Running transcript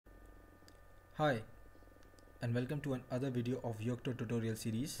Hi and welcome to another video of Yocto tutorial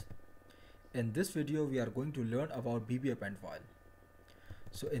series. In this video we are going to learn about BBappend file.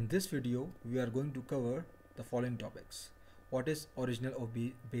 So in this video we are going to cover the following topics. What is original or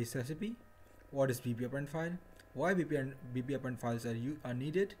base recipe? What is BBappend file? Why BBappend files are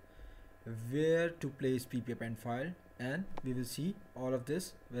needed? Where to place BBappend file? And we will see all of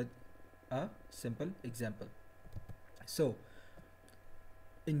this with a simple example. So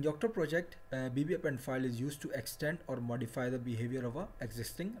in Yocto project, BBappend file is used to extend or modify the behavior of an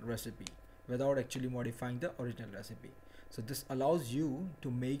existing recipe without actually modifying the original recipe. So this allows you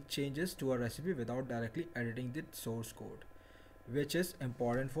to make changes to a recipe without directly editing the source code, which is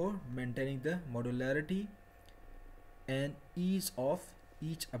important for maintaining the modularity and ease of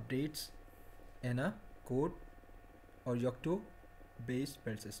each updates in a code or Yocto-based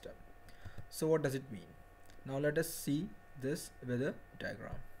build system. So what does it mean? Now let us see this with a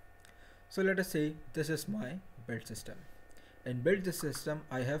diagram. So let us say this is my build system. In build this system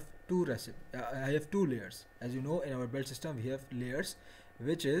I have two layers. As you know, in our build system we have layers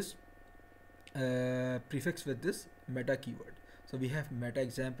which is prefixed with this meta keyword. So we have meta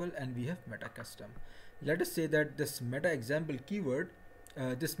example and we have meta custom. Let us say that this meta example keyword,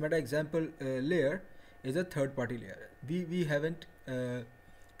 this meta example layer is a third party layer. We haven't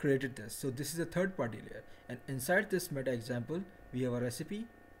created this, so this is a third party layer, and inside this meta example we have a recipe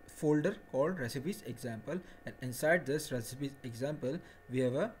folder called recipes example, and inside this recipes example we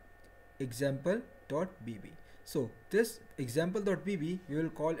have a example.bb. so this example.bb we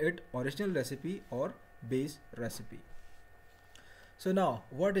will call it original recipe or base recipe. So now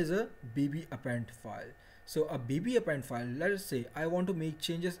what is a BBappend file? So a BBappend file, let us say I want to make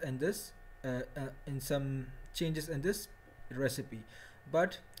changes in this some changes in this recipe,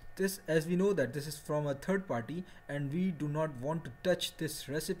 but this, as we know that this is from a third party and we do not want to touch this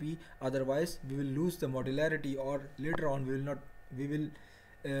recipe, otherwise we will lose the modularity, or later on we will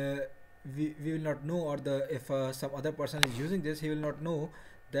not know, or if some other person is using this, he will not know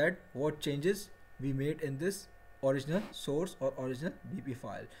that what changes we made in this original source or original BP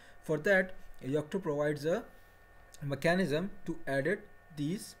file. For that, Yocto provides a mechanism to edit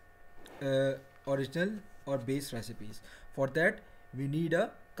these original or base recipes. For that we need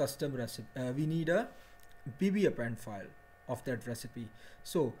a custom recipe, we need a BBappend file of that recipe.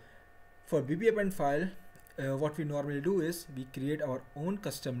 So for BBappend file, what we normally do is we create our own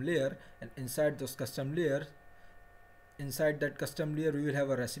custom layer, and inside that custom layer we will have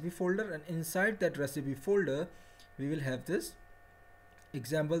a recipe folder, and inside that recipe folder we will have this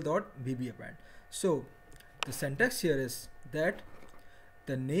example.bbappend. So the syntax here is that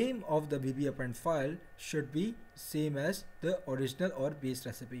the name of the BBappend file should be same as the original or base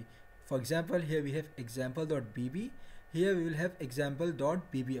recipe. For example, here we have example.bb, here we will have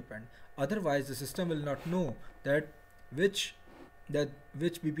example.bbappend. Otherwise the system will not know that which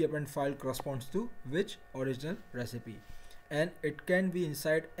BBappend file corresponds to which original recipe, and it can be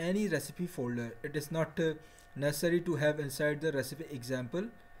inside any recipe folder. It is not necessary to have inside the recipe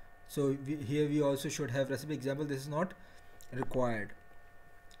example. So here we also should have recipe example, this is not required,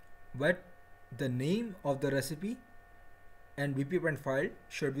 but the name of the recipe and BBappend file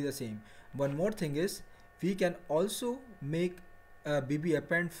should be the same. One more thing is we can also make a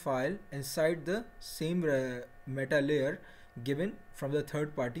BBappend file inside the same meta layer given from the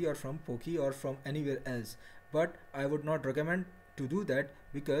third party or from Poki or from anywhere else, but I would not recommend to do that,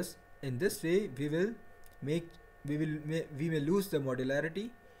 because in this way we may lose the modularity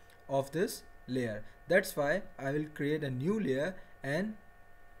of this layer. That's why I will create a new layer and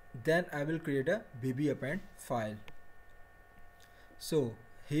then I will create a BBappend file. So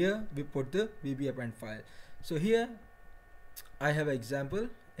here we put the BBappend file. So here I have an example.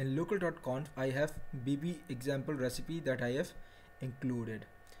 In local.conf I have BB example recipe that I have included.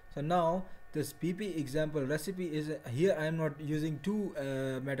 So now this BB example recipe is here. I am not using two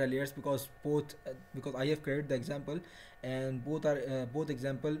meta layers because I have created the example, and both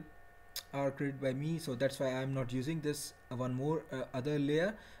example are created by me, so that's why I am not using this one more other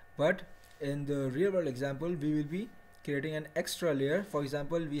layer. But in the real world example we will be creating an extra layer. For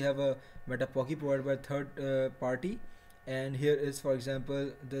example, we have a meta Poki provided by third party, and here is, for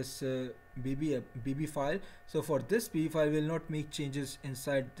example, this BB file. So for this BB file we will not make changes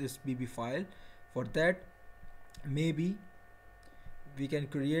inside this BB file. For that, maybe we can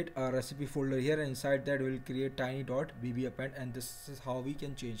create a recipe folder here, and inside that we will create tiny.bbappend, and this is how we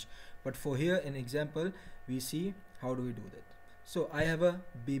can change. But for here in example we see how do we do that. So I have a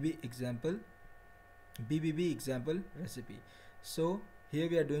BBB example recipe. So here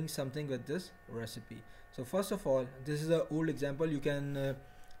we are doing something with this recipe. So first of all, this is an old example. You can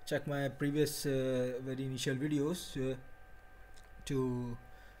check my previous very initial videos to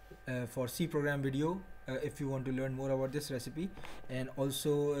for C program video if you want to learn more about this recipe, and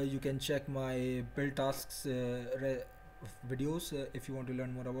also you can check my build tasks videos if you want to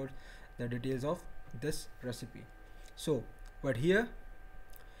learn more about the details of this recipe. So but here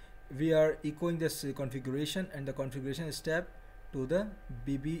we are echoing this configuration, and the configuration step to the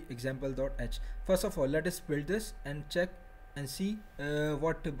bb example.h. First of all, let us build this and check and see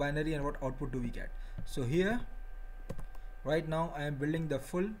what binary and what output do we get. So here right now I am building the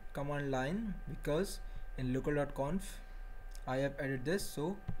full command line, because in local.conf I have added this,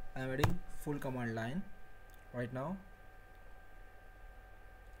 so I am adding full command line right now.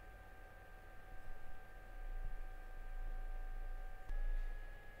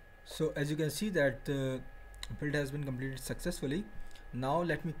 So as you can see that the build has been completed successfully. Now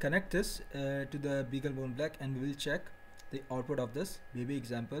let me connect this to the BeagleBone Black, and we will check the output of this BB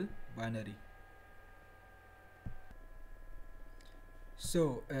example binary.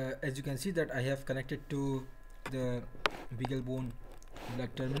 So as you can see that I have connected to the BeagleBone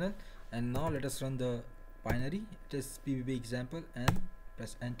Black terminal, and now let us run the binary. It is BB example and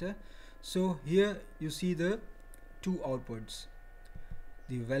press enter. So here you see the two outputs,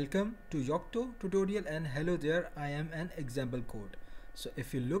 the welcome to Yocto tutorial and hello there, I am an example code. So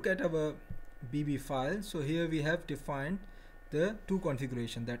if you look at our BB file, so here we have defined the two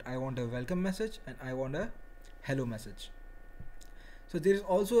configuration, that I want a welcome message and I want a hello message. So there is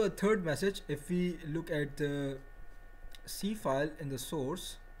also a third message. If we look at the C file in the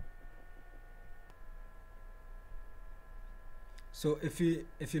source, so if you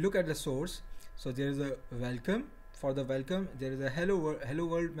look at the source, so there is a welcome. For the welcome there is a hello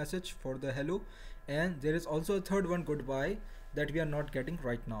world message for the hello, and there is also a third one, goodbye, that we are not getting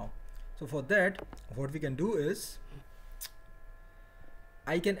right now. So for that, what we can do is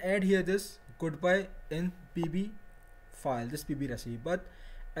I can add here this goodbye in BB file, this BB recipe, but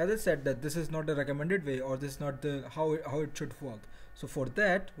as I said that this is not the recommended way, or this is not the how it should work. So for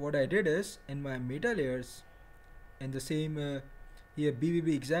that, what I did is in my meta layers, in the same here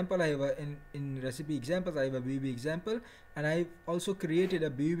BBB example, I have a in recipe examples I have a BB example, and I also created a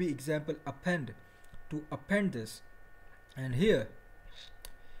BB example append to append this. And here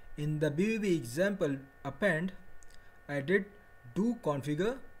in the BBB example append, I did do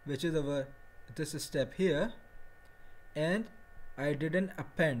configure, which is our this step here, and I did an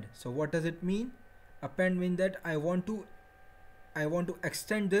append. So what does it mean? Append mean that I want to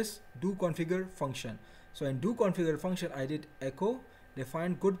extend this do configure function. So in do configure function I did echo,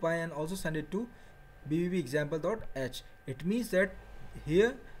 define goodbye, and also send it to BBB example.h. It means that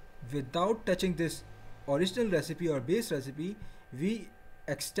here, without touching this original recipe or base recipe, we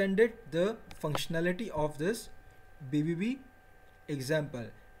extended the functionality of this BBB example.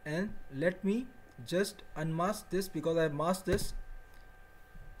 And let me just unmask this, because I masked this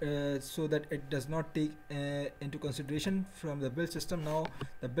so that it does not take into consideration from the build system. Now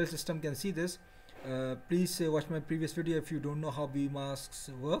the build system can see this. Please watch my previous video if you don't know how B masks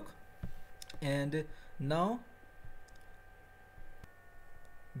work. And now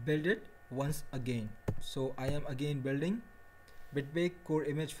build it once again. So I am again building bitbake core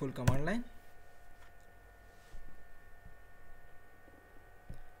image full command line,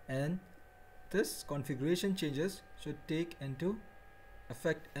 and this configuration changes should take into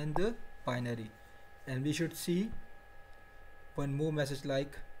effect in the binary, and we should see one more message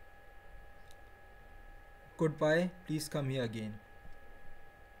like goodbye, please come here again.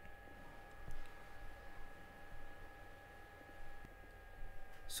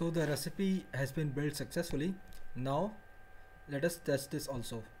 So the recipe has been built successfully. Now let us test this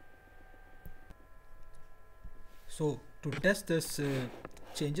also. So to test this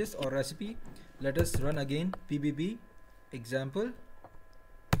changes or recipe, let us run again BBB example.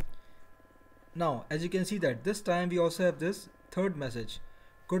 Now as you can see that this time we also have this third message,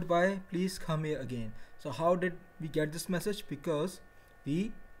 goodbye, please come here again. So how did we get this message? Because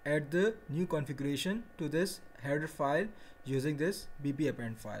we add the new configuration to this header file using this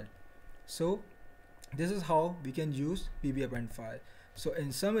BBappend file. So this is how we can use BBappend file. So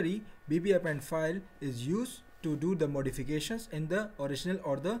in summary, BBappend file is used to do the modifications in the original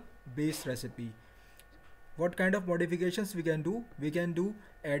or the base recipe. What kind of modifications we can do? We can do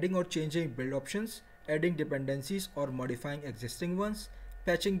adding or changing build options, adding dependencies or modifying existing ones,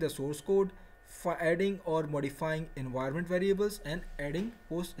 patching the source code, adding or modifying environment variables, and adding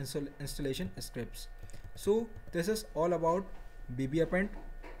post installation scripts. So this is all about BBappend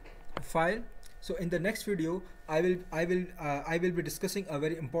file. So in the next video I will be discussing a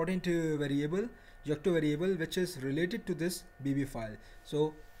very important variable, Yocto variable, which is related to this BB file.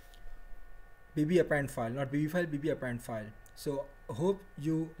 So BBappend file, not BB file, BBappend file. So hope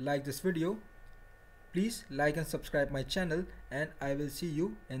you like this video. Please like and subscribe my channel, and I will see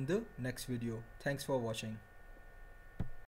you in the next video. Thanks for watching.